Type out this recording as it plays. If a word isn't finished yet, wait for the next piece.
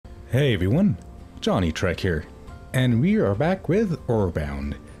Hey everyone, Johnny Trek here, and we are back with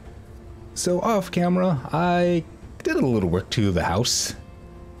Orebound. So off camera, I did a little work to the house.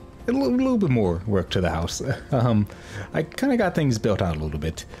 A little bit more work to the house. I kind of got things built out a little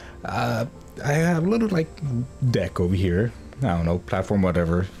bit. I have a little like deck over here. I don't know, platform,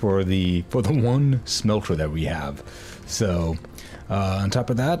 whatever, for the one smelter that we have. So on top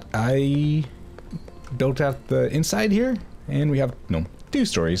of that, I built out the inside here, and we have two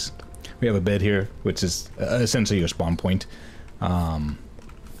stories. We have a bed here, which is essentially your spawn point. On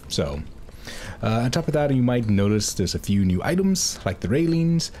top of that, you might notice there's a few new items, like the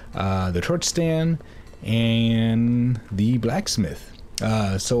railings, the torch stand, and the blacksmith.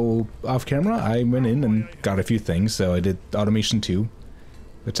 So off camera, I went in and got a few things. So I did automation 2,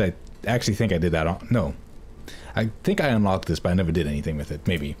 which I actually think I did that on, no. I think I unlocked this, but I never did anything with it,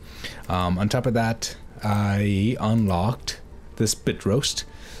 maybe. On top of that, I unlocked the spit roast.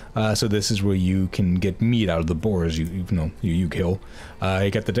 So this is where you can get meat out of the boars you kill. I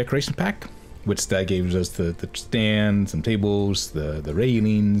got the decoration pack, which that gives us the stand, some tables, the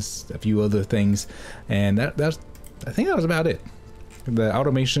railings, a few other things, and I think that was about it. The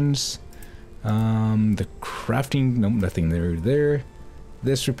automations, the crafting, no, nothing there.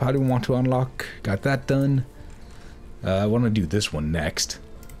 This we probably want to unlock. Got that done. I want to do this one next.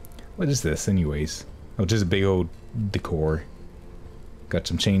 What is this, anyways? Oh, just a big old decor. Got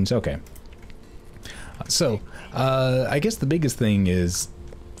some chains. Okay. So, I guess the biggest thing is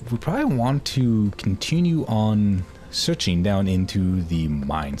we probably want to continue on searching down into the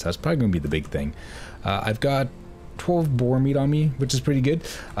mines. That's probably going to be the big thing. I've got 12 boar meat on me, which is pretty good.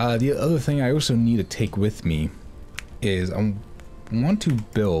 The other thing I also need to take with me is I want to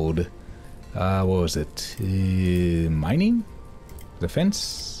build, what was it? Mining?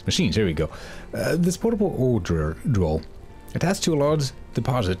 Defense? Machines, there we go. This portable ore drill attached to a large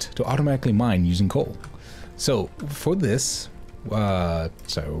deposit to automatically mine using coal. So for this,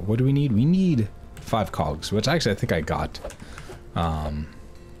 so what do we need? We need 5 cogs, which actually I think I got.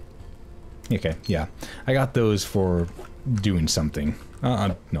 Okay, yeah, I got those for doing something.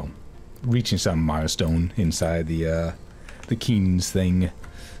 No, reaching some milestone inside the Keen's thing.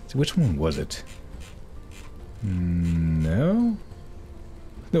 So which one was it? No,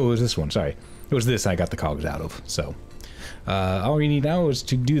 it was this one. Sorry, it was this I got the cogs out of. So. All we need now is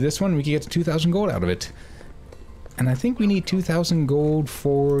to do this one. We can get 2,000 gold out of it. And I think we need 2,000 gold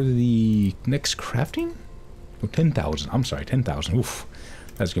for the next crafting? Oh, 10,000. I'm sorry, 10,000. Oof.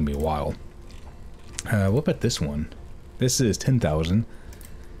 That's going to be a while. What about this one? This is 10,000.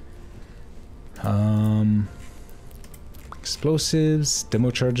 Explosives, demo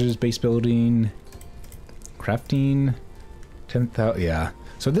charges, base building, crafting, 10,000. Yeah.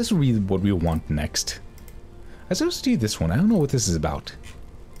 So this will be what we want next. I supposed to do this one. I don't know what this is about.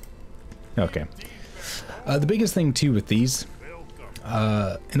 Okay. The biggest thing too with these,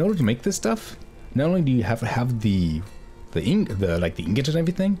 in order to make this stuff, not only do you have to have the ingots and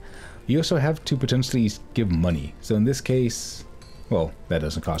everything, you also have to potentially give money. So in this case, well, that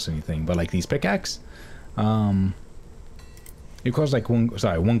doesn't cost anything, but like these pickaxe, it costs like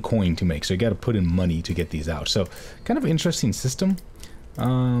one coin to make. So you got to put in money to get these out. So kind of an interesting system.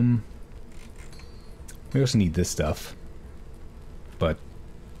 We also need this stuff, but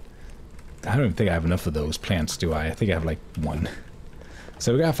I don't even think I have enough of those plants, do I? I think I have like 1.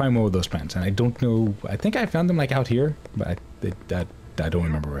 So we gotta find more of those plants, and I don't know. I think I found them like out here, but I don't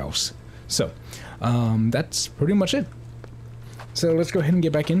remember where else. So that's pretty much it. So let's go ahead and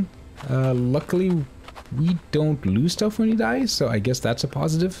get back in. Luckily, we don't lose stuff when he dies, so I guess that's a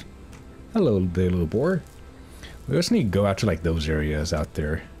positive. Hello there, little boar. We also need to go out to like those areas out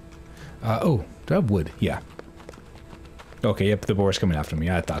there. Oh. Do I have wood? Yeah. Okay, yep, the boar's coming after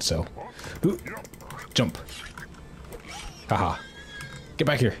me. I thought so. Ooh, jump. Haha. Get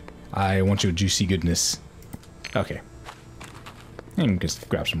back here. I want your juicy goodness. Okay. And just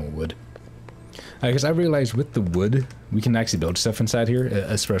grab some more wood. Because I realized with the wood, we can actually build stuff inside here,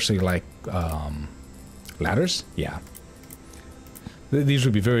 especially like ladders. Yeah. These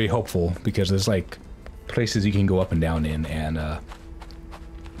would be very helpful because there's like places you can go up and down in, and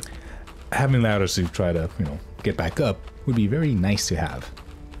having ladders to try to, get back up would be very nice to have.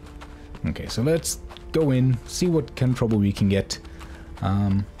 Okay, so let's go in, see what kind of trouble we can get.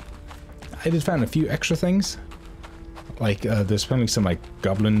 I did find a few extra things. Like, there's apparently some, like,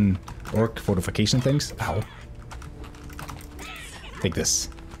 goblin orc fortification things. Ow. Take this.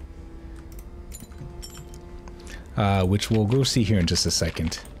 Which we'll go see here in just a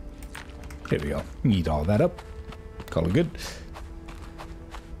second. There we go. Eat all that up. Call it good.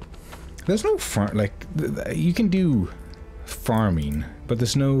 There's no front, like, you can do farming, but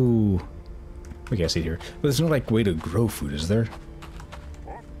there's no... I can't see it here. But there's no, like, way to grow food, is there?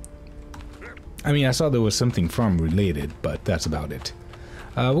 I mean, I saw there was something farm-related, but that's about it.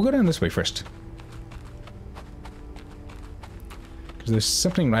 We'll go down this way first. Because there's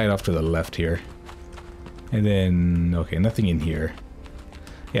something right off to the left here. And then... okay, nothing in here.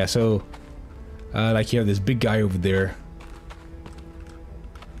 Yeah, so... like, you have this big guy over there.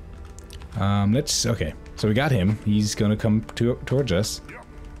 Let's... okay. So we got him. He's gonna come towards us.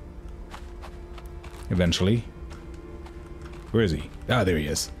 Eventually. Where is he? Ah, there he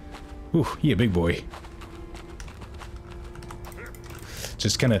is. Ooh, he a big boy.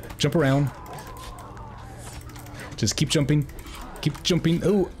 Just kind of jump around. Just keep jumping. Keep jumping.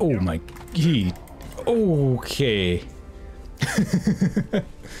 Oh, oh my... he... okay.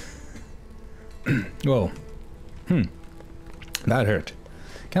 Whoa. That hurt.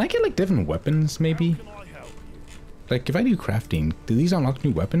 Can I get, like, different weapons, maybe? Like, if I do crafting, do these unlock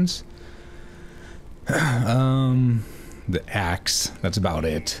new weapons? The axe. That's about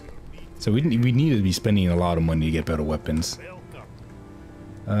it. So we need to be spending a lot of money to get better weapons.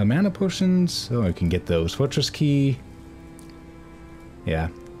 Mana potions. Oh, I can get those. Fortress key. Yeah.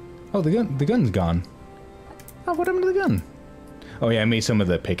 Oh, the gun's gone. Oh, what happened to the gun? Oh yeah, I made some of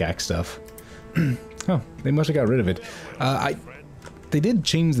the pickaxe stuff. Oh, they must have got rid of it. They did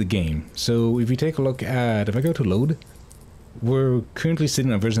change the game. So if you take a look at, if I go to load, we're currently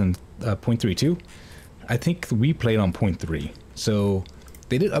sitting on version 0.32. I think we played on 0.3. So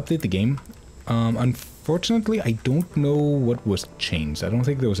they did update the game. Unfortunately, I don't know what was changed. I don't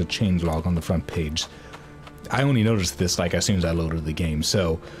think there was a change log on the front page. I only noticed this like as soon as I loaded the game.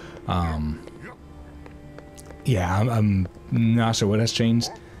 So, yeah, I'm not sure what has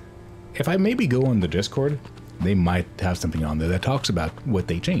changed. If I maybe go on the Discord, they might have something on there that talks about what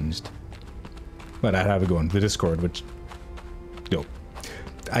they changed. But I'd have to go on the Discord, which, no,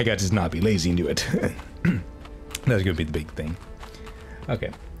 I got to just not be lazy and do it. That's gonna be the big thing.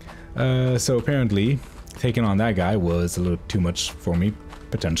 Okay, so apparently taking on that guy was a little too much for me,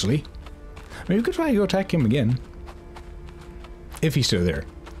 potentially. Maybe we could try to go attack him again. If he's still there.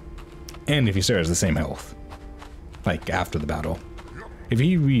 And if he still has the same health. Like, after the battle. If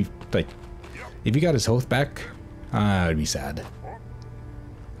he if he got his health back, I'd be sad.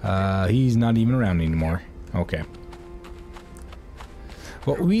 He's not even around anymore. Okay.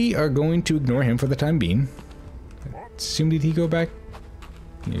 Well, we are going to ignore him for the time being. Assume did he go back?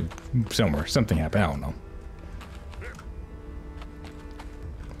 Yeah, somewhere. Something happened. I don't know.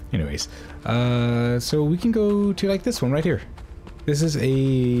 Anyways, so we can go to like this one right here. This is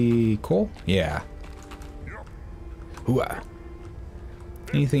a coal? Yeah. Hooah.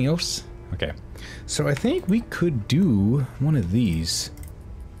 Anything else? Okay. So I think we could do one of these.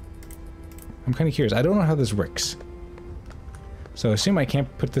 I'm kind of curious. I don't know how this works. So I assume I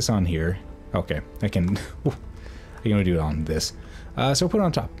can't put this on here. Okay, I can. I can only do it on this. So put it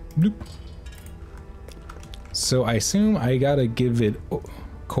on top. Bloop. So I assume I gotta give it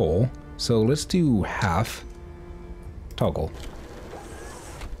coal. So let's do half. Toggle.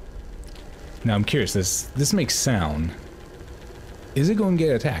 Now I'm curious. This makes sound. Is it going to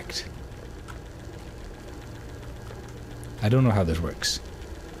get attacked? I don't know how this works.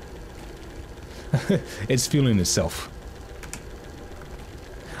 It's fueling itself.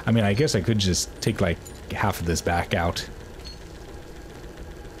 I mean, I guess I could just take like half of this back out.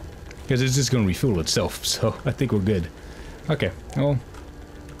 Because it's just going to refuel itself, so I think we're good. Okay, well,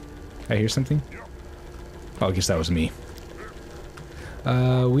 I hear something? Oh, I guess that was me.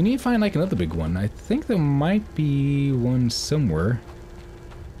 We need to find like another big one. I think there might be one somewhere.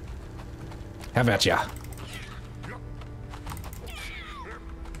 Have at ya!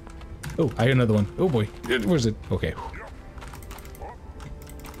 Oh, I hear another one. Oh boy, where's it? Okay.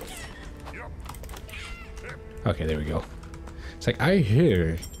 Okay, there we go. It's like I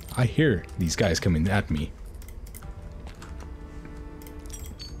hear these guys coming at me.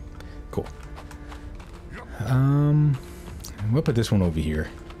 Cool. We'll put this one over here.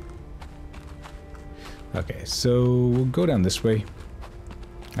 Okay, so we'll go down this way.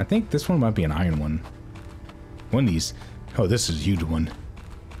 I think this one might be an iron one. One of these. Oh, this is a huge one.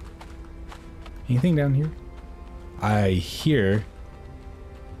 Anything down here? I hear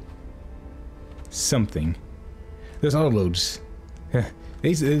something. There's auto loads.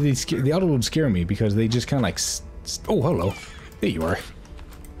 The auto loads scare me because they just kind of like. Oh, hello. There you are.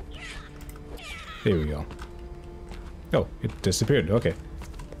 There we go. Oh, it disappeared. Okay.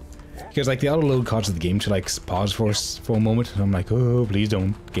 Because like the auto load causes the game to like pause for a moment, and I'm like, oh, please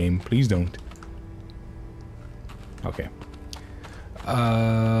don't, game, please don't. Okay.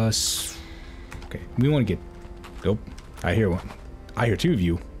 Okay. We want to get. Nope. I hear one. I hear two of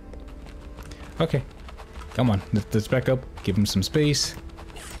you. Okay. Come on. Let's back up. Give him some space.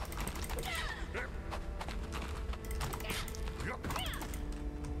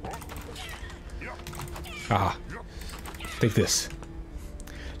 Ah. Take this.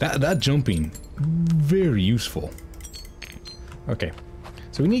 That jumping. Very useful. Okay.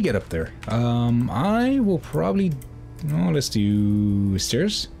 So we need to get up there. I will probably... Oh, let's do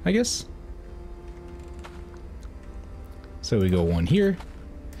stairs, I guess. So we go one here.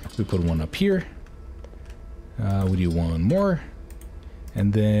 We put one up here. We do one more.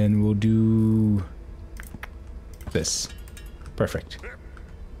 And then we'll do this. Perfect.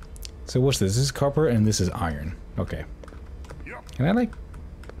 So what's this? This is copper and this is iron. Okay. Can I like...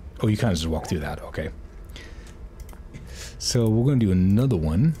 Oh, you kind of just walk through that. Okay. So we're going to do another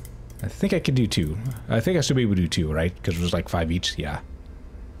one. I think I could do two. I think I should be able to do two, right? Because it was like 5 each. Yeah.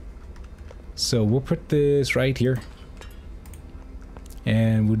 So we'll put this right here.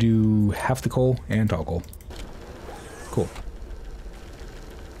 And we'll do half the coal and toggle. Cool.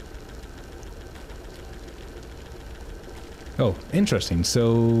 Oh, interesting.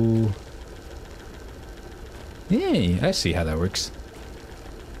 So... Yay, I see how that works.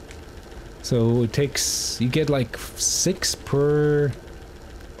 So it takes... You get like 6 per...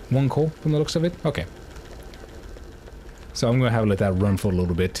 1 coal from the looks of it? Okay. So I'm gonna have to let that run for a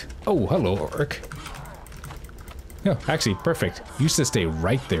little bit. Oh, hello, orc. No, actually, perfect. You should stay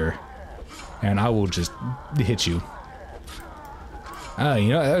right there. And I will just hit you. Ah, you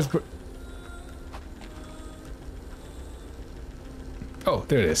know, that was... Oh,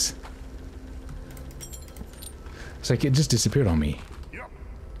 there it is. It's like it just disappeared on me.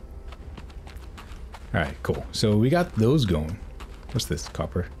 Alright, cool. So we got those going. What's this?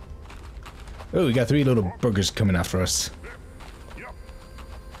 Copper. Oh, we got 3 little burgers coming after us.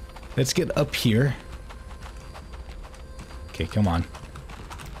 Let's get up here. Okay, come on.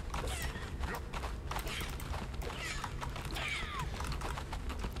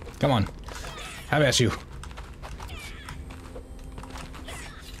 Come on. Have at you.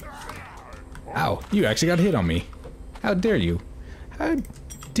 Ow, you actually got hit on me. How dare you? How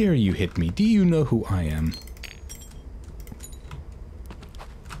dare you hit me? Do you know who I am?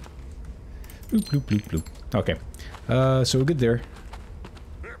 Bloop, bloop, bloop, bloop. Okay. So we're good there.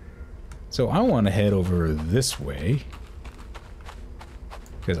 So I want to head over this way.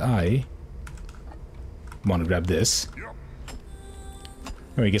 Because I want to grab this.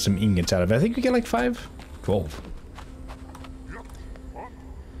 And we get some ingots out of it. I think we get like 5? 12.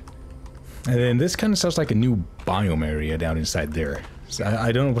 And then this kind of sounds like a new biome area down inside there. So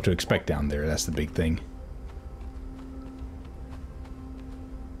I don't know what to expect down there. That's the big thing.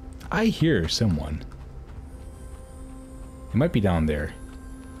 I hear someone. It might be down there.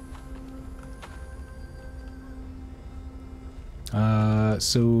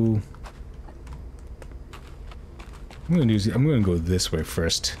 So I'm gonna go this way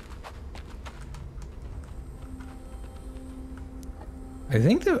first. I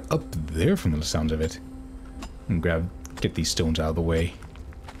think they're up there from the sounds of it. And get these stones out of the way.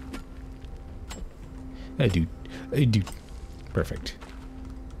 I do. Perfect.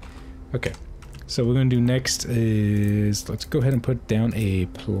 Okay. So what we're gonna do next is let's go ahead and put down a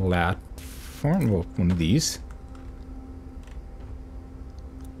platform. Well, one of these.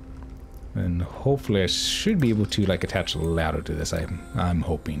 And hopefully I should be able to like attach a ladder to this. I'm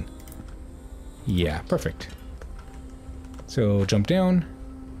hoping. Yeah, perfect. So jump down.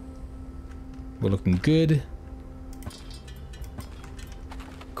 We're looking good.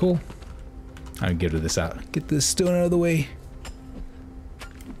 Cool. I'll get this out. Get this stone out of the way.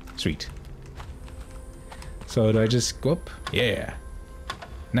 Sweet. So do I just go up? Yeah.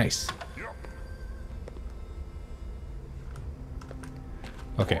 Nice.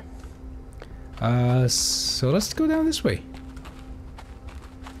 Okay. So let's go down this way.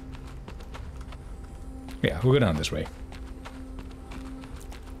 Yeah, we'll go down this way.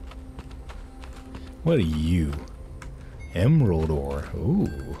 What are you? Emerald ore.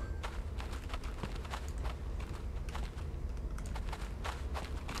 Ooh.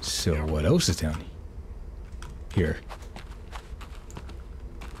 So what else is down here?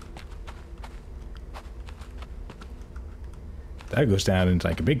 That goes down into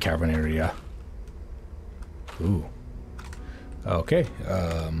like a big cavern area. Ooh. Okay.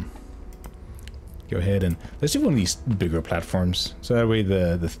 Go ahead and let's do one of these bigger platforms, so that way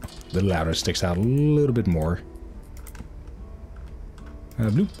the ladder sticks out a little bit more.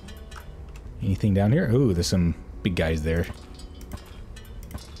 Bloop. Anything down here? Oh, there's some big guys there.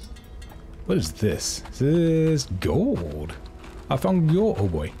 What is this? This is gold. I found gold. Oh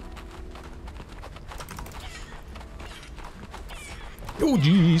boy. Oh,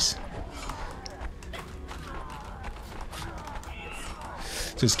 jeez.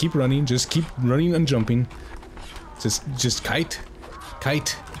 Just keep running. Just keep running and jumping. Just kite.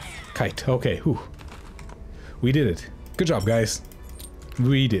 Kite. Kite. Okay, whew. We did it. Good job, guys.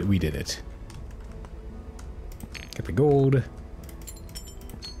 We did it. Get the gold.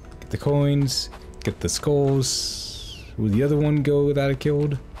 Get the coins. Get the skulls. Where'd the other one go that I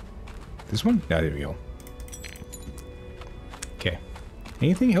killed? This one? Ah, there we go. Okay.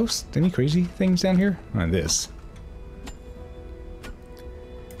 Anything else? Any crazy things down here? This.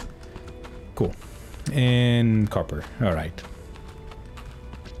 Cool. And copper. Alright.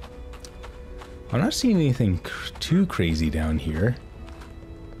 I'm not seeing anything too crazy down here.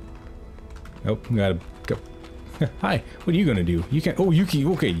 Nope, gotta go. Hi, what are you gonna do? You can't. Oh, Yuki,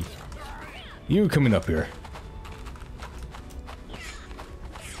 okay. You're coming up here.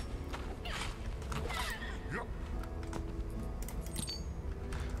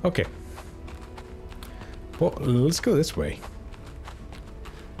 Okay. Well, let's go this way.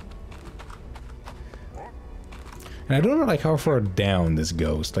 And I don't know, like, how far down this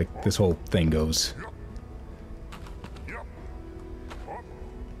goes, like, this whole thing goes.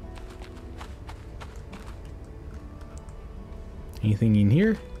 Anything in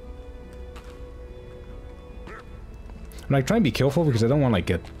here? I'm, like, trying to be careful because I don't want to, like,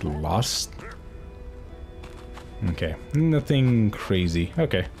 get lost. Okay, nothing crazy.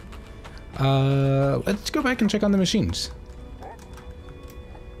 Okay. Let's go back and check on the machines.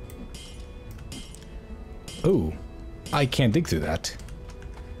 Oh. I can't dig through that.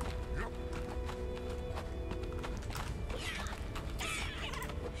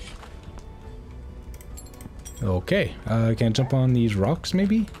 Okay, can I jump on these rocks,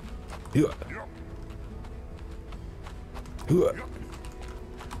 maybe?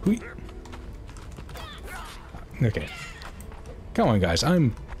 Okay. Come on, guys.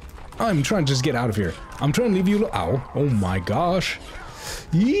 I'm trying to just get out of here. I'm trying to leave you. Ow! Oh my gosh!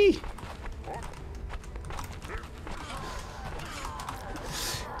 Yee!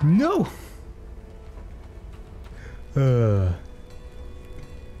 No!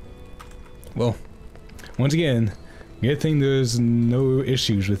 Well, once again, good thing there's no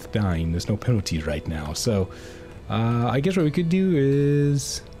issues with dying. There's no penalties right now. So, I guess what we could do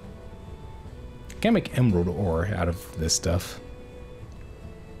is... Can't make emerald ore out of this stuff.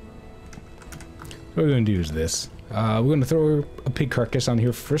 What we're going to do is this. We're going to throw a pig carcass on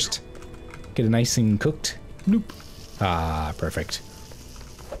here first. Get it nice and cooked. Nope. Ah, perfect.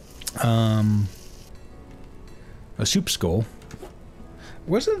 A soup skull.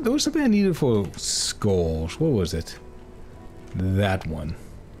 There was something I needed for skulls. What was it? That one.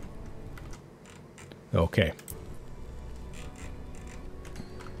 Okay.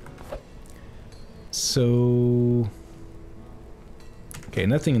 So... Okay,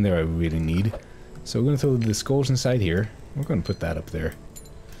 nothing in there I really need. So we're going to throw the skulls inside here. We're going to put that up there.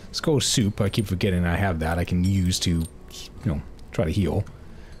 Skull soup, I keep forgetting I have that I can use to, you know, try to heal.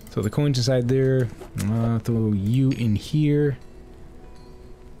 Throw the coins inside there. Throw you in here.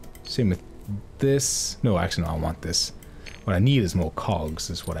 Same with this. No, actually, no, I want this. What I need is more cogs,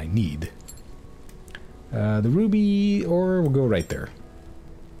 is what I need. The ruby ore will go right there.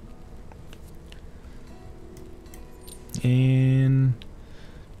 And...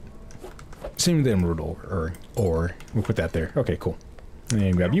 Same with the emerald ore. We'll put that there. Okay, cool.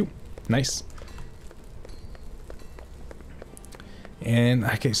 And grab you. Nice. And,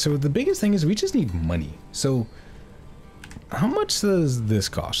 okay, so the biggest thing is we just need money. So, how much does this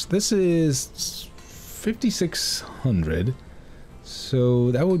cost? This is 5,600.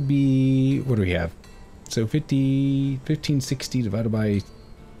 So, that would be, what do we have? So, 1560 divided by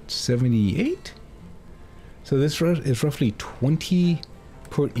 78? So, this is roughly 20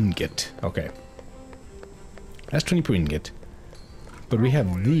 per ingot. Okay. That's 20 per ingot. But we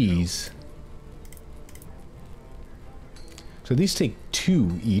have these. So these take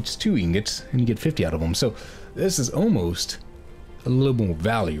 2 each, 2 ingots, and you get 50 out of them. So this is almost a little more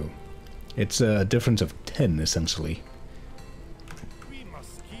value. It's a difference of 10, essentially.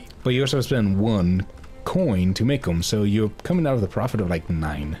 But you also have to spend 1 coin to make them, so you're coming out of the profit of like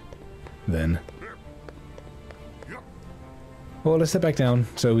 9. Then. Well, let's step back down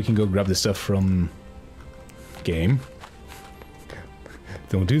so we can go grab the stuff from game.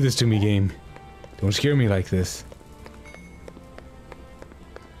 Don't do this to me, game. Don't scare me like this.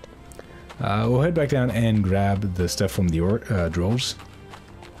 We'll head back down and grab the stuff from the droves.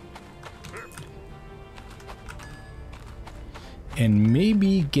 And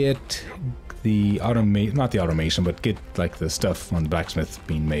maybe get the not the automation, but get like the stuff on the blacksmith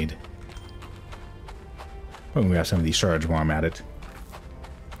being made. Oh, we have some of these shards while I'm at it.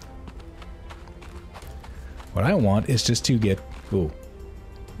 What I want is just to get... Oh.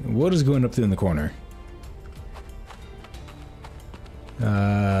 What is going up there in the corner?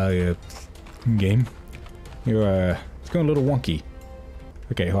 Yeah. Game. You're, it's going a little wonky.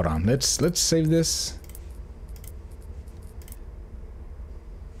 Okay, hold on. Let's save this.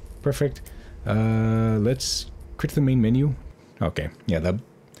 Perfect. Let's quit the main menu. Okay, yeah, that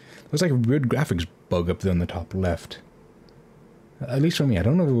looks like a weird graphics bug up there on the top left. At least for me. I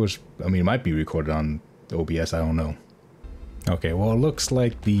don't know if it was... I mean, it might be recorded on OBS. I don't know. Okay, well, it looks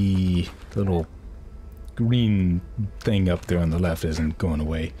like the little green thing up there on the left isn't going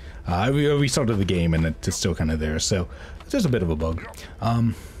away. We restarted the game and it's still kind of there, so it's just a bit of a bug.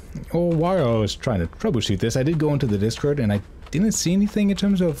 Well, while I was trying to troubleshoot this, I did go into the Discord and I didn't see anything in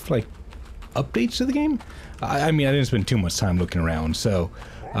terms of, like, updates to the game. I mean, I didn't spend too much time looking around, so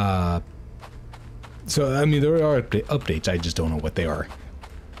I mean, there are updates, I just don't know what they are.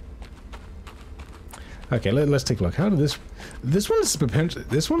 Okay, let's take a look. How did this one is potential.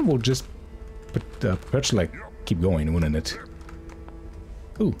 This one will just perpetually, like, keep going, wouldn't it?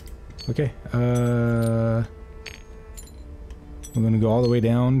 Ooh, okay. We're gonna go all the way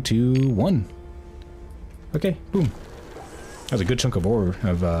down to 1. Okay, boom. That was a good chunk of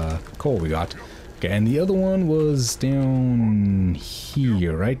coal we got. Okay, and the other one was down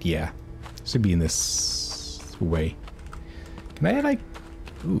here, right? Yeah. Should be in this way. Can I, like...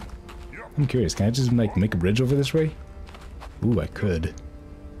 Ooh. I'm curious. Can I just, like, make a bridge over this way? Ooh, I could.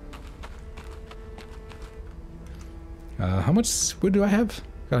 How much wood do I have?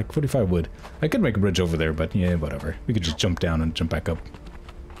 Got like 45 wood. I could make a bridge over there, but yeah, whatever. We could just jump down and jump back up.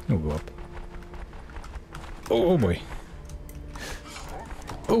 We'll go up. Oh boy.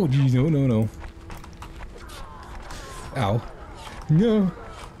 Oh, geez, no. Ow. No.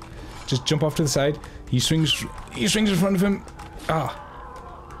 Just jump off to the side. He swings in front of him. Ah.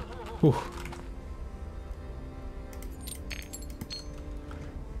 Ooh.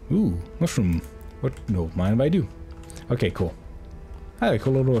 Ooh, mushroom. What? No, mind if I do? Okay, cool. I like a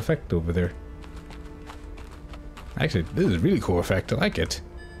cool little effect over there. Actually, this is a really cool effect. I like it.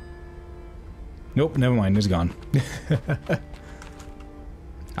 Nope, never mind. It's gone.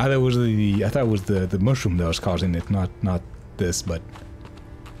 I thought it was the mushroom that was causing it, not this. But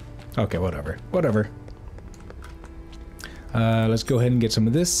okay, whatever. Let's go ahead and get some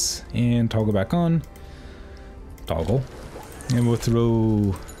of this and toggle back on. Toggle, and we'll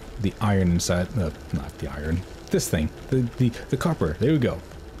throw the iron inside. Not the iron. This thing, the copper. There we go.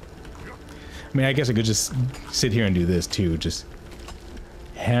 I mean, I guess I could just sit here and do this too. Just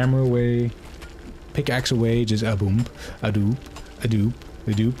hammer away, pickaxe away. Just a boom, a doop, a doop,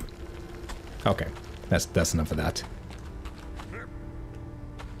 a doop. Okay, that's enough of that.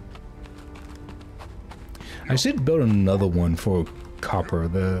 I should build another one for copper.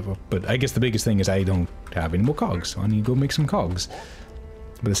 But I guess the biggest thing is I don't have any more cogs, so I need to go make some cogs.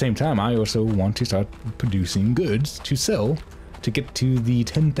 But at the same time, I also want to start producing goods to sell to get to the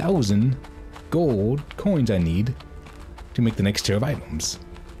 10,000 gold coins I need to make the next tier of items.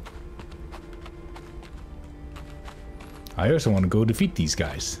 I also want to go defeat these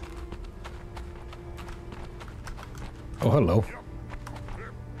guys. Oh, hello.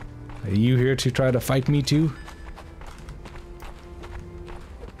 Are you here to try to fight me too?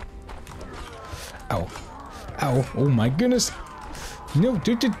 Ow. Ow. Oh my goodness. No,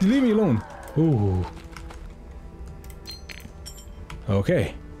 just leave me alone. Ooh.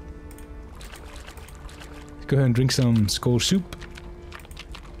 Okay. Let's go ahead and drink some skull soup.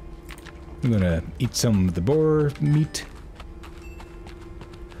 I'm gonna eat some of the boar meat.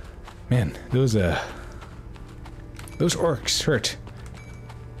 Man, those orcs hurt.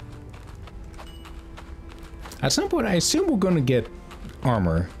 At some point, I assume we're gonna get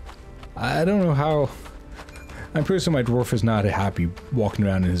armor. I don't know how. I'm pretty sure my dwarf is not happy walking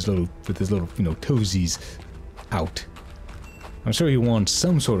around in his little, with his little, you know, toesies out. I'm sure he wants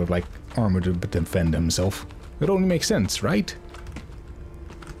some sort of, like, armor to defend himself. It only makes sense, right?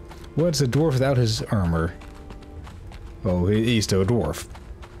 What's a dwarf without his armor? Oh, he's still a dwarf.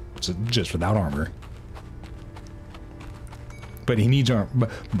 So just without armor. But he needs armor.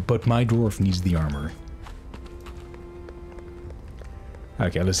 But my dwarf needs the armor.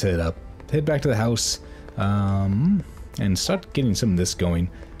 Okay, let's head up. Head back to the house. And start getting some of this going.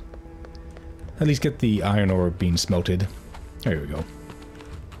 At least get the iron ore being smelted. There we go.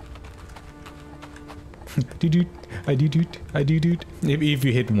 If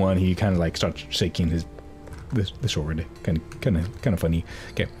you hit one, he kind of like starts shaking the sword. Kind of funny.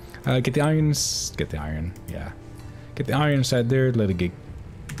 Okay, get the irons. Get the iron. Yeah, get the iron inside there. Let it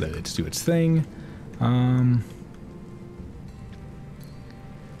do its thing.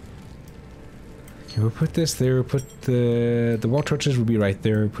 Okay, we'll put this there. We'll put the wall torches will be right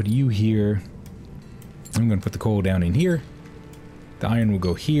there. Put you here. I'm gonna put the coal down in here. The iron will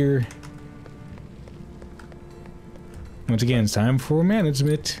go here. Once again, it's time for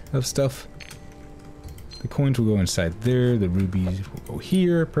management of stuff. The coins will go inside there. The rubies will go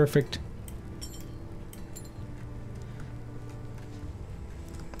here. Perfect.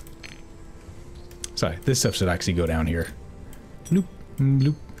 Sorry, this stuff should actually go down here. Loop,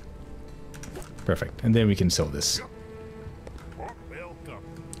 loop. Perfect. And then we can sell this.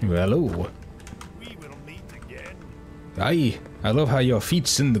 Hello. We will meet again. Aye, I love how your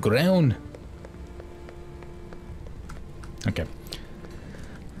feet's in the ground. Okay.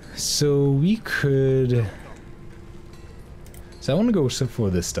 So we could... So I want to go for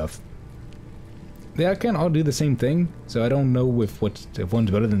this stuff. They can all do the same thing, so I don't know if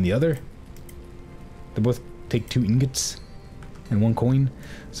one's better than the other. They both take 2 ingots and 1 coin.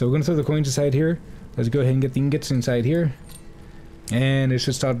 So we're going to throw the coins inside here. Let's go ahead and get the ingots inside here. And it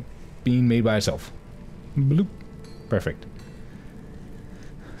should start being made by itself. Bloop. Perfect.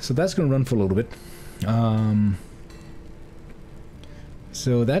 So that's going to run for a little bit.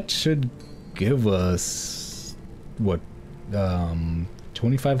 So that should give us, what,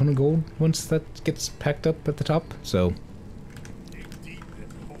 2,500 gold once that gets packed up at the top. So...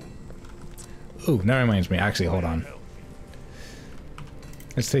 Oh, that reminds me. Actually, hold on.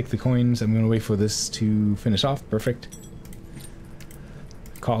 Let's take the coins. I'm going to wait for this to finish off. Perfect.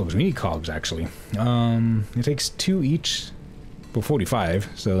 Cogs. We need cogs, actually. It takes 2 each for 45,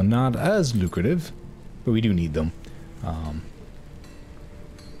 so not as lucrative, but we do need them.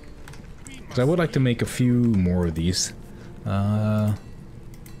 So I would like to make a few more of these.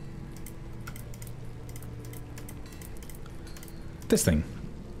 This thing.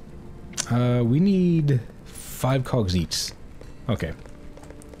 We need 5 cogs each. Okay.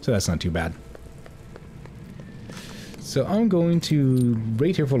 So that's not too bad. So I'm going to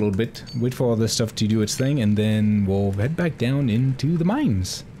wait here for a little bit, wait for all this stuff to do its thing, and then we'll head back down into the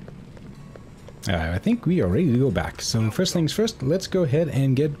mines. I think we are ready to go back. So first things first, let's go ahead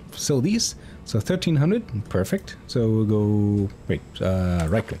and sell these. So 1,300, perfect. So we'll go, wait,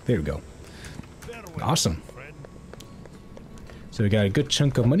 right click, there we go. Awesome. So we got a good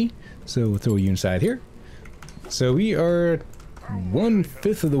chunk of money. So we'll throw you inside here. So we are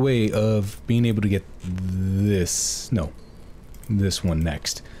 1/5 of the way of being able to get this. No, this one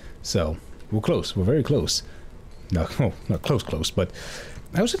next. So we're close. We're very close. No, oh, not close, but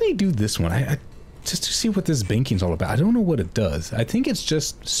I was going to do this one. I just to see what this banking's all about. I don't know what it does. I think it's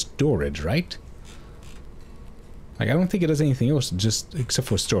just storage, right? Like, I don't think it does anything else, just except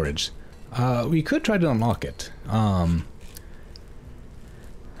for storage. We could try to unlock it. I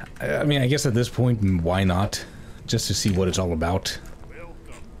mean, I guess at this point, why not? Just to see what it's all about.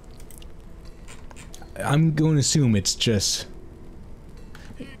 I'm going to assume it's just...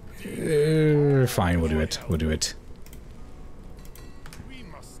 fine, we'll do it. We'll do it.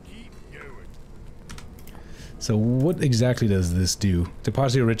 So what exactly does this do?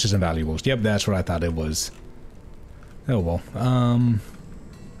 Deposit your riches and valuables. Yep, that's what I thought it was. Oh well.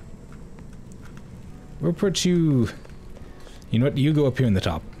 We'll put you... You know what? You go up here in the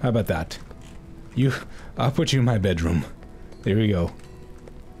top. How about that? I'll put you in my bedroom. There we go.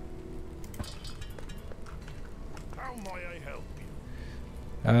 How may I help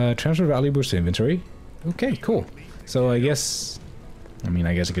you? Transfer valuables to inventory. Okay, cool. So I guess... I mean,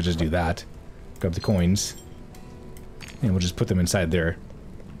 I guess I could just do that. Grab the coins. And we'll just put them inside there.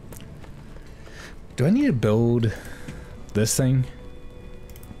 Do I need to build this thing?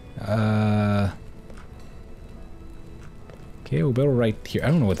 Okay, we'll build it right here. I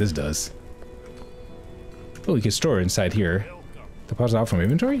don't know what this does. Oh, we can store it inside here. Deposit out from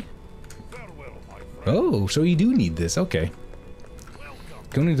inventory? Oh, so you do need this. Okay.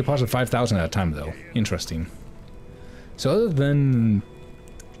 Can only deposit 5,000 at a time, though. Interesting. So other than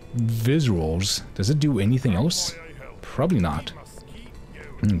visuals, does it do anything else? Probably not.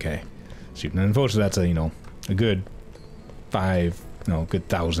 Okay. Shoot, and unfortunately that's a, you know, a good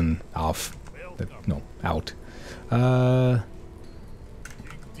 1,000 off. No, out.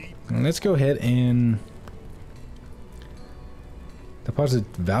 Let's go ahead and deposit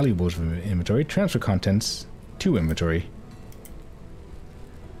valuables from inventory. Transfer contents to inventory.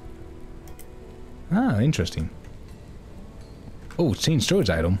 Ah, interesting. Oh, change storage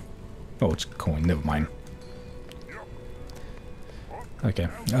item. Oh, it's coin. Never mind. Okay.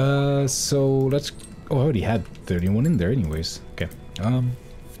 So let's... Oh, I already had 31 in there anyways. Okay.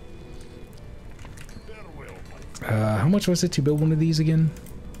 How much was it to build one of these again?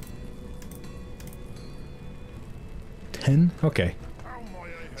 10? Okay.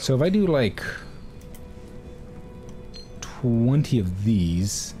 So if I do like 20 of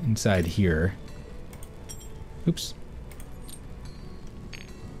these inside here. Oops.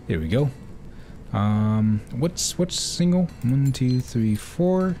 There we go. What's single? 1, 2, 3,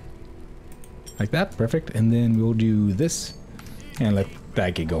 4. Like that, perfect. And then we'll do this and let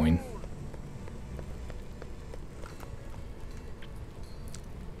that get going.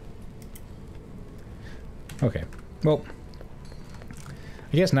 Okay, well,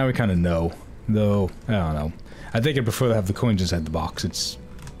 I guess now we kind of know, though, I don't know. I think I prefer to have the coins inside the box. It's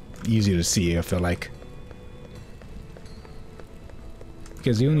easier to see, I feel like.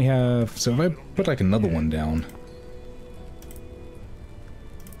 Because you only have, so if I put like another one down.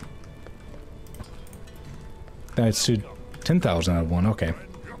 That's to 10,000 out of one, okay.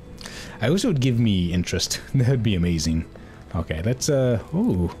 I wish it would give me interest. That'd be amazing. Okay, let's,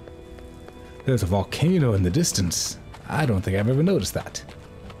 ooh. There's a volcano in the distance. I don't think I've ever noticed that.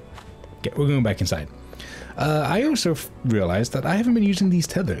 Okay, we're going back inside. I also realized that I haven't been using these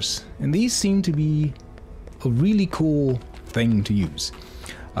tethers, and these seem to be a really cool thing to use.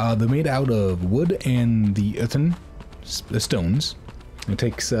 They're made out of wood and the earthen stones. It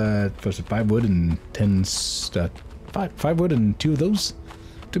takes first 5 wood and 5 wood and 2 of those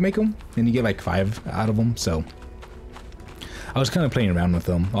to make them, and you get like 5 out of them. So I was kind of playing around with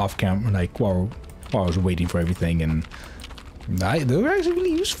them off camera, like while I was waiting for everything, and they were actually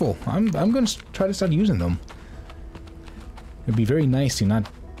really useful. I'm going to try to start using them. It'd be very nice to not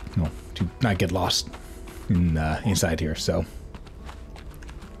get lost in inside here. So,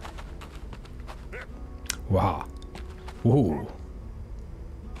 wow, whoa.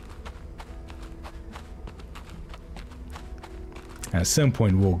 At some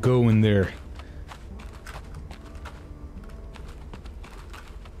point, we'll go in there.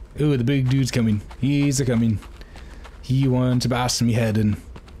 Ooh, the big dude's coming. He's a coming. He wants to bash me head in.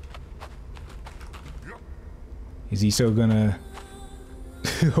 Is he still gonna...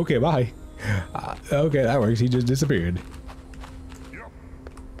 Okay, bye. Okay, that works. He just disappeared.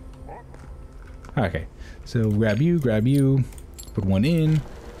 Okay, so grab you, put one in.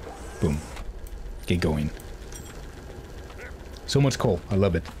 Boom. Get going. So much coal. I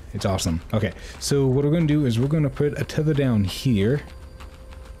love it. It's awesome. Okay, so what we're gonna do is we're gonna put a tether down here.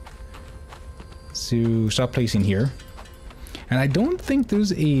 To stop placing here. And I don't think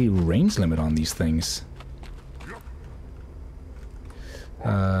there's a range limit on these things.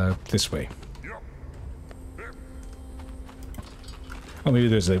 This way. Oh, maybe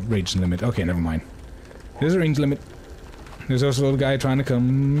there's a range limit. Okay, never mind. There's a range limit. There's also a little guy trying to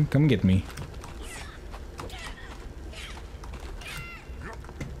come get me.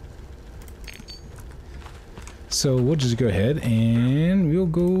 So we'll just go ahead and we'll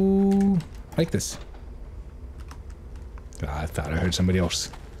go like this. I thought I heard somebody else.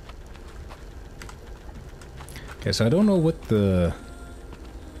 Okay, so I don't know what the...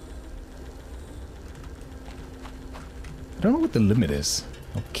 I don't know what the limit is.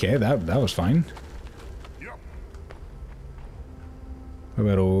 Okay, that was fine. What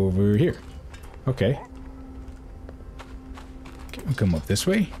about over here? Okay. Okay, we'll come up this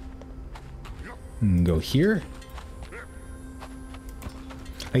way. And go here.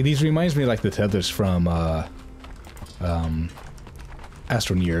 Like, these reminds me of, like, the tethers from,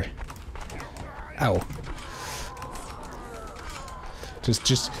 Astroneer. Ow.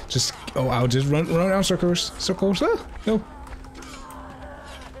 Just, oh, I'll just run around circles. Ah, no.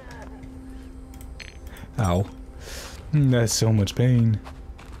 Ow. That's so much pain.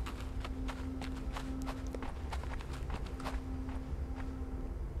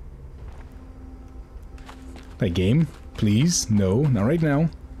 Like, game? Please? No, not right now.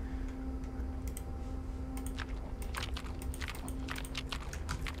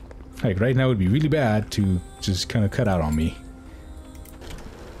 Like, right now would be really bad to just kind of cut out on me.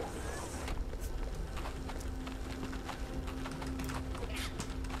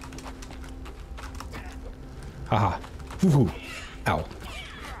 Haha. Woohoo. Ow.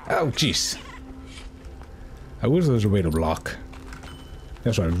 Oh, jeez. I wish there was a way to block.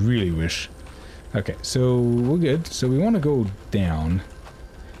 That's what I really wish. Okay, so we're good. So we want to go down.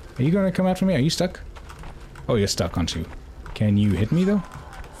 Are you going to come after me? Are you stuck? Oh, you're stuck, aren't you? Can you hit me, though?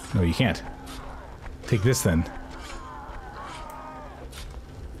 No, you can't. Take this, then.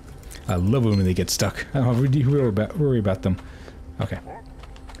 I love it when they get stuck. I don't really worry about them. Okay.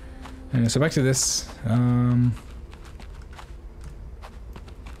 And so back to this.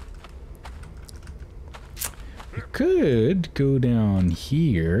 We could go down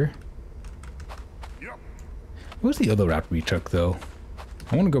here. What was the other route we took, though?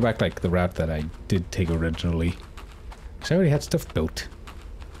 I want to go back like the route that I did take originally. Because I already had stuff built.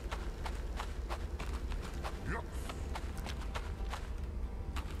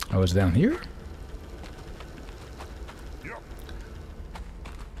 I was down here?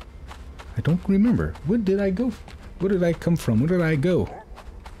 I don't remember. Where did I go? Where did I come from? Where did I go?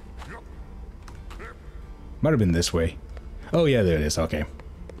 Might have been this way. Oh yeah, there it is. Okay.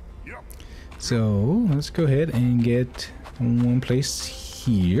 So, let's go ahead and get one place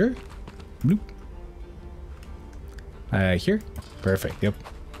here. Bloop. Here? Perfect, yep.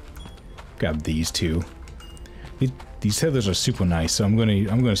 Grab these two. These feathers are super nice, so I'm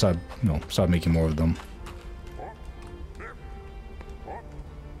gonna start making more of them.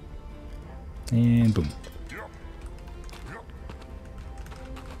 And boom.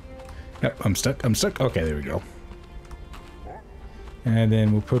 Yep, I'm stuck. Okay, there we go. And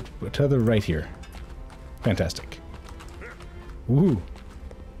then we'll put a tether right here. Fantastic. Woohoo.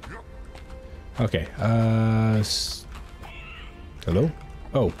 Okay, hello?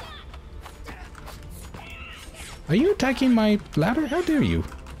 Oh. Are you attacking my ladder? How dare you?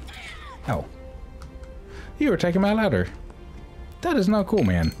 Ow. You're attacking my ladder. That is not cool,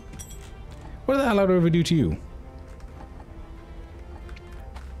 man. What did that ladder ever do to you?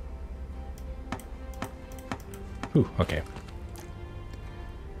 Ooh, okay.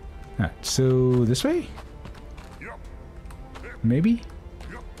 Alright, so this way? Maybe?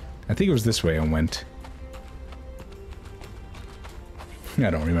 I think it was this way I went. I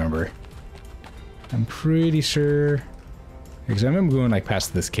don't remember. I'm pretty sure... Because I remember going like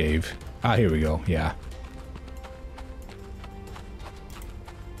past this cave. Ah, here we go, yeah.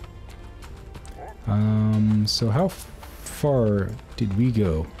 So how far did we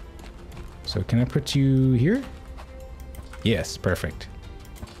go? So can I put you here? Yes, perfect.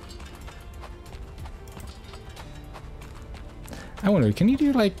 I wonder, can you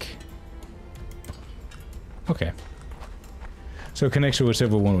do like... Okay. So connection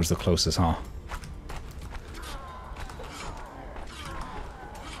whichever one was the closest, huh?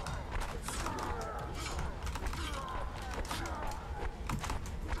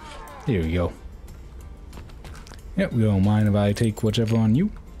 Here we go. Yep, we don't mind if I take whichever on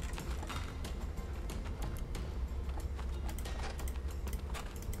you.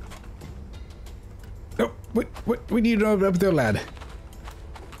 Oh, what are you doing up there, lad?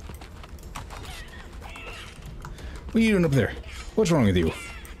 What are you doing up there? What's wrong with you?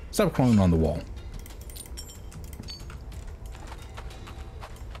 Stop crawling on the wall.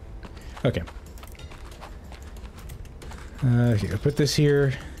 Okay. Okay, I'll put this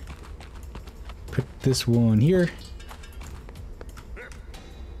here. Put this one here.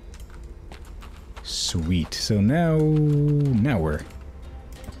 Sweet. So now we're...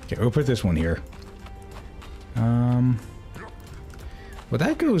 Okay, we'll put this one here. Well,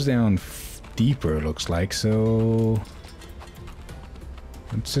 that goes down deeper, it looks like, so...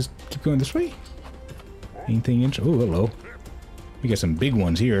 Let's just keep going this way. Anything interesting? Oh, hello. We got some big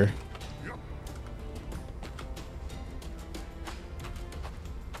ones here.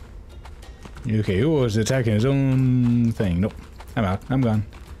 Okay, who was attacking his own thing? Nope. I'm out. I'm gone.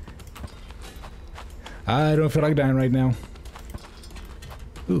 I don't feel like dying right now.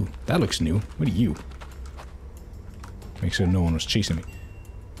 Ooh, that looks new. What are you? Make sure no one was chasing me.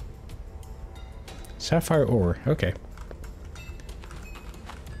 Sapphire ore. Okay.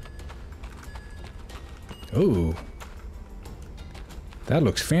 Oh. That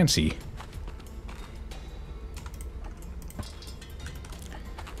looks fancy.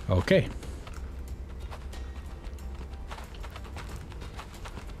 Okay.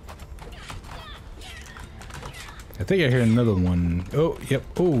 I think I hear another one. Oh, yep.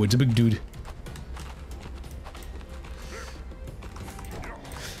 Oh, it's a big dude.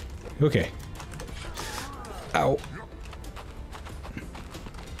 Okay. Ow.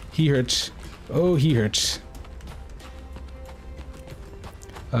 He hurts. Oh, he hurts.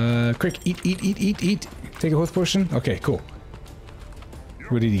 Quick, eat. Take a health potion. Okay, cool.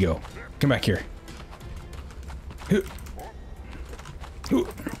 Where did he go? Come back here.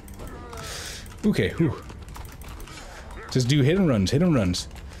 Okay, whew. Just do hit and runs.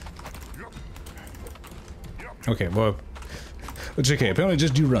 Okay, well, it's okay. Apparently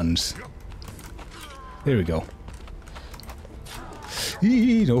just do runs. There we go.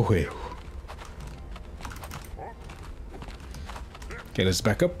 No way. Okay, let's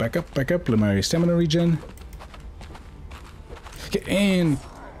back up. Let my stamina regen. Okay, and...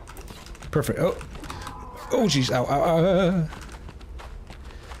 Perfect. Oh, jeez. Ow.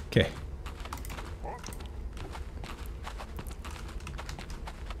 Okay.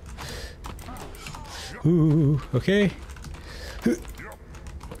 Ooh, okay.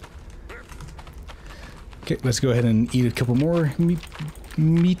 Okay, let's go ahead and eat a couple more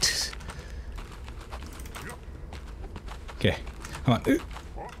meat. Okay, come on.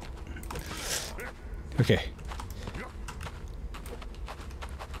 Okay.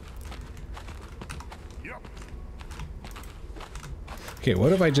 Okay,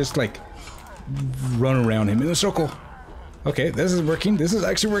 what if I just like run around him in a circle? Okay, this is working. This is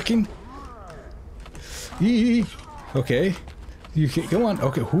actually working. Yee. Okay. You can, come on.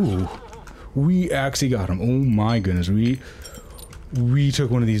 Okay. Ooh. We actually got him. Oh my goodness. We took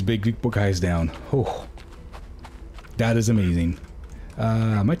one of these big guys down. Oh. That is amazing.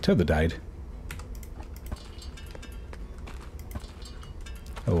 My tether died.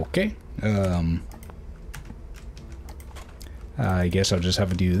 Okay. I guess I'll just have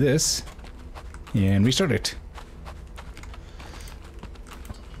to do this and restart it.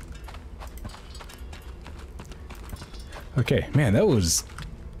 Okay, man, that was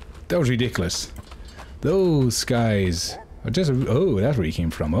ridiculous. Those guys are just, oh, that's where he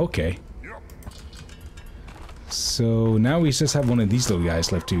came from. Okay. So now we just have one of these little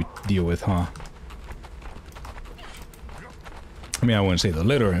guys left to deal with, huh? I mean, I wouldn't say the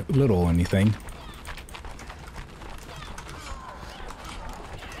little or anything.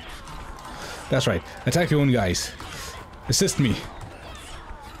 That's right. Attack your own guys. Assist me.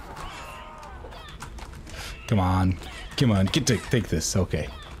 Come on. Come on. Take this. Okay.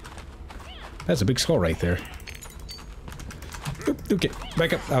 That's a big skull right there. Oop, okay.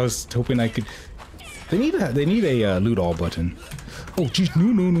 Back up. I was hoping I could... They need a loot all button. Oh, jeez.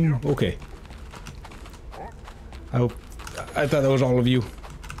 No. Okay. I thought that was all of you.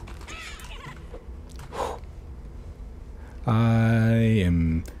 I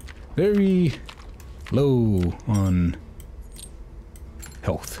am very low on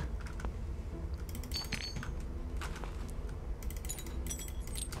health.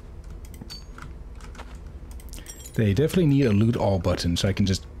 They definitely need a loot all button so I can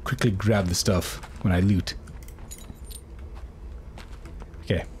just quickly grab the stuff when I loot.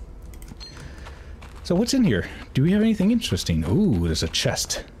 Okay. So what's in here? Do we have anything interesting? Ooh, there's a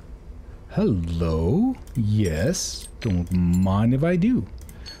chest. Hello? Yes. Don't mind if I do.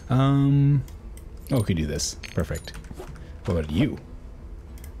 Oh, we could do this. Perfect. What about you?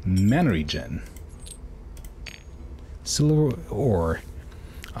 Mana regen. Silver ore.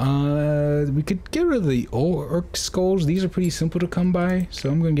 We could get rid of the orc skulls. These are pretty simple to come by, so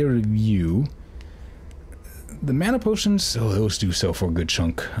I'm gonna get rid of you. The mana potions, oh, those do sell for a good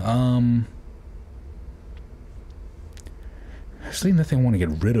chunk. Actually, nothing I want to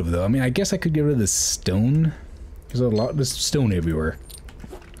get rid of though. I mean, I guess I could get rid of the stone. There's stone everywhere.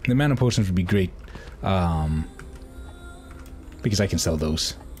 The mana potions would be great, because I can sell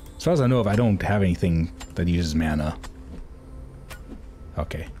those. As far as I know, if I don't have anything that uses mana.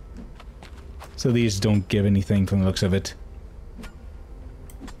 Okay. So these don't give anything from the looks of it.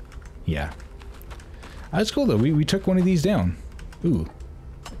 Yeah. That's cool though. We took one of these down. Ooh.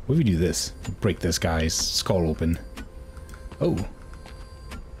 What if we do this? Break this guy's skull open. Oh.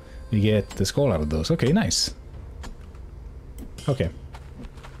 We get the skull out of those. Okay, nice. Okay.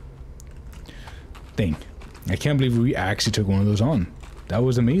 Dang. I can't believe we actually took one of those on. That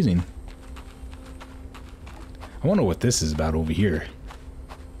was amazing. I wonder what this is about over here.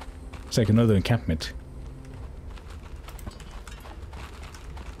 It's like another encampment.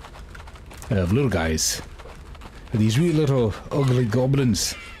 I have little guys. These real little ugly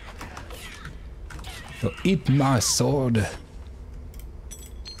goblins. They'll eat my sword.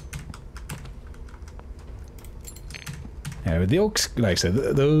 Yeah, but the orcs, like I said,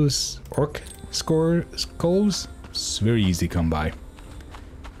 those orc skulls, it's very easy to come by.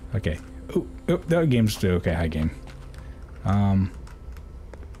 Okay. Oh, that game's still okay. Hi, game.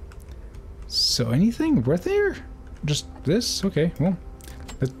 So anything worth there? Just this? Okay, well,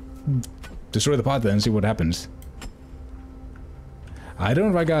 let's destroy the pot then and see what happens. I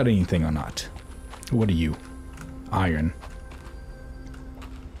don't know if I got anything or not. What are you? Iron.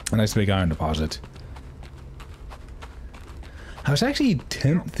 A nice big iron deposit. I was actually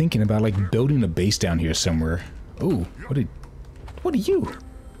thinking about like building a base down here somewhere. Oh, what are you?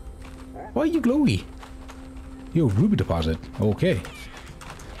 Why are you glowy? You're a ruby deposit. Okay.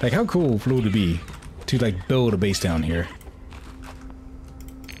 Like, how cool would it be to like build a base down here?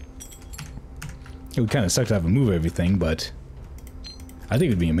 It would kind of suck to have to move everything, but I think it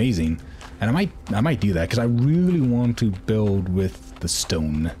would be amazing. And I might do that because I really want to build with the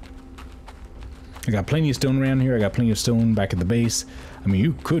stone. I got plenty of stone around here. I got plenty of stone back at the base. I mean,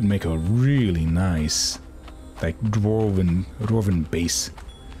 you could make a really nice, like, dwarven base.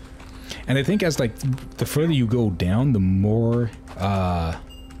 And I think as, like, the further you go down, the more, the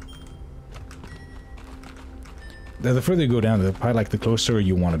further you go down, the probably, like, the closer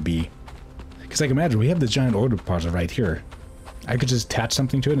you want to be. Because, like, imagine, we have the giant ore deposit right here. I could just attach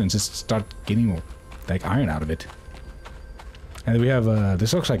something to it and just start getting like iron out of it. And then we have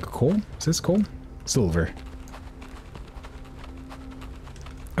this looks like coal. Is this coal? Silver.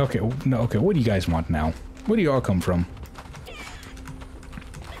 Okay, no, okay, what do you guys want now? Where do you all come from?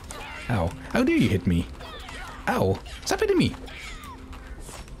 Ow. How dare you hit me? Ow. Stop hitting me.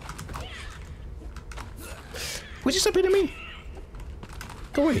 Would you stop hitting me?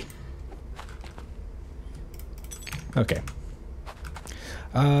 Go away. Okay.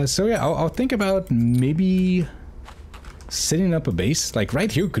 So yeah, I'll think about maybe setting up a base. Like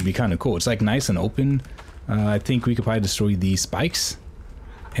right here could be kind of cool. It's like nice and open. I think we could probably destroy these spikes.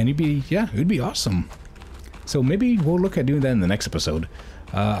 And it'd be, yeah, it'd be awesome. So maybe we'll look at doing that in the next episode.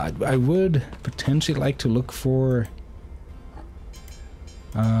 I would potentially like to look for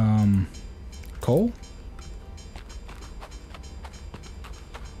coal.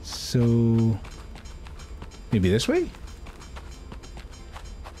 So maybe this way?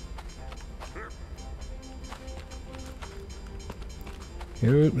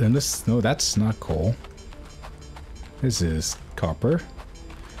 Here, and this, no, that's not coal. This is copper.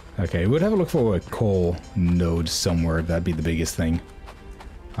 Okay, we'd have a look for a coal node somewhere. That'd be the biggest thing.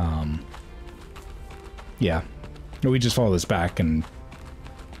 Yeah. We just follow this back and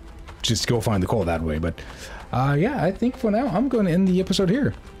just go find the coal that way. But yeah, I think for now I'm going to end the episode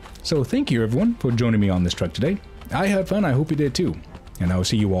here. So thank you everyone for joining me on this trek today. I had fun. I hope you did too. And I will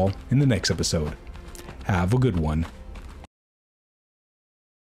see you all in the next episode. Have a good one.